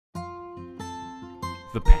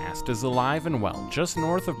The past is alive and well just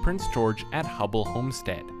north of Prince George at Huble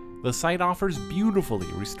Homestead. The site offers beautifully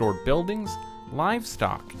restored buildings,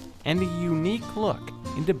 livestock, and a unique look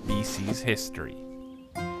into BC's history.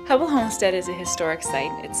 Huble Homestead is a historic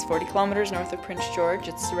site. It's 40 kilometers north of Prince George.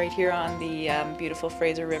 It's right here on the beautiful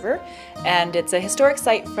Fraser River, and it's a historic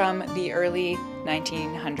site from the early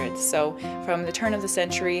 1900s. So from the turn of the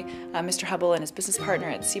century, Mr. Huble and his business partner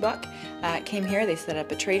at Seabuck came here. They set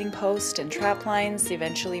up a trading post and trap lines.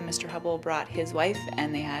 Eventually Mr. Huble brought his wife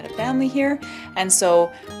and they had a family here, and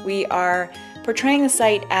so we are portraying the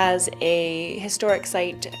site as a historic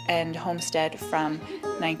site and homestead from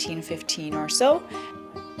 1915 or so.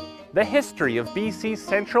 The history of BC's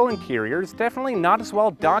central interior is definitely not as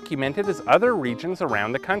well documented as other regions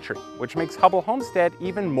around the country, which makes Huble Homestead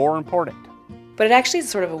even more important. But it actually is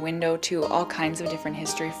sort of a window to all kinds of different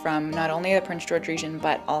history from not only the Prince George region,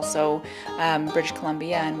 but also British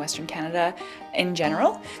Columbia and Western Canada in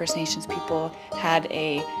general. First Nations people had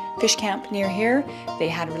a fish camp near here. They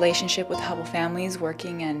had a relationship with Huble families,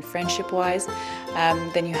 working and friendship-wise.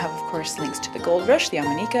 Then you have, of course, links to the gold rush, the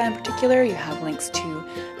Amanika in particular. You have links to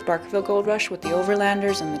the Barkerville Gold Rush with the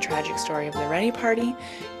Overlanders and the tragic story of the Rennie Party.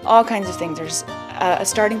 All kinds of things. There's a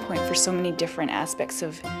starting point for so many different aspects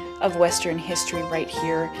of Western history right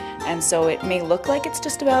here. And so it may look like it's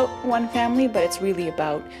just about one family, but it's really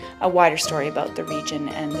about a wider story about the region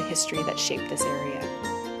and the history that shaped this area.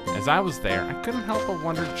 As I was there, I couldn't help but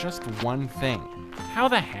wonder just one thing. How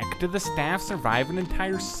the heck did the staff survive an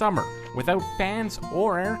entire summer without fans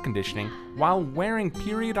or air conditioning while wearing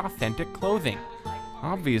period authentic clothing?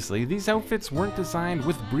 Obviously, these outfits weren't designed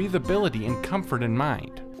with breathability and comfort in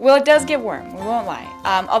mind. Well, it does get warm, we won't lie.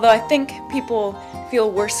 Although I think people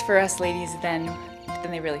feel worse for us ladies than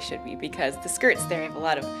they really should be, because the skirts there have a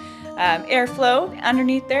lot of airflow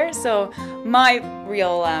underneath there. So my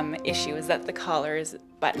real issue is that the collar is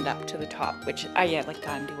buttoned up to the top, which I like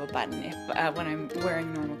to undo a button if when I'm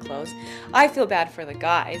wearing normal clothes. I feel bad for the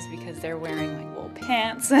guys because they're wearing like wool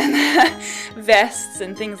pants and vests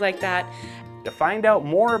and things like that. To find out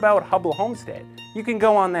more about Huble Homestead, you can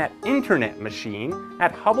go on that internet machine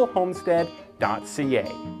at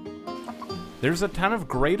hublehomestead.ca. There's a ton of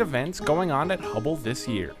great events going on at Huble this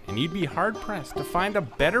year, and you'd be hard-pressed to find a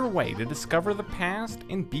better way to discover the past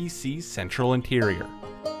in BC's central interior.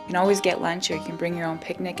 You can always get lunch, or you can bring your own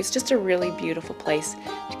picnic. It's just a really beautiful place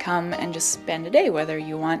to come and just spend a day. Whether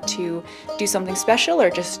you want to do something special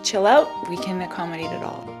or just chill out, we can accommodate it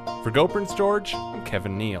all. For Go Prince George, I'm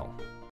Kevin Neal.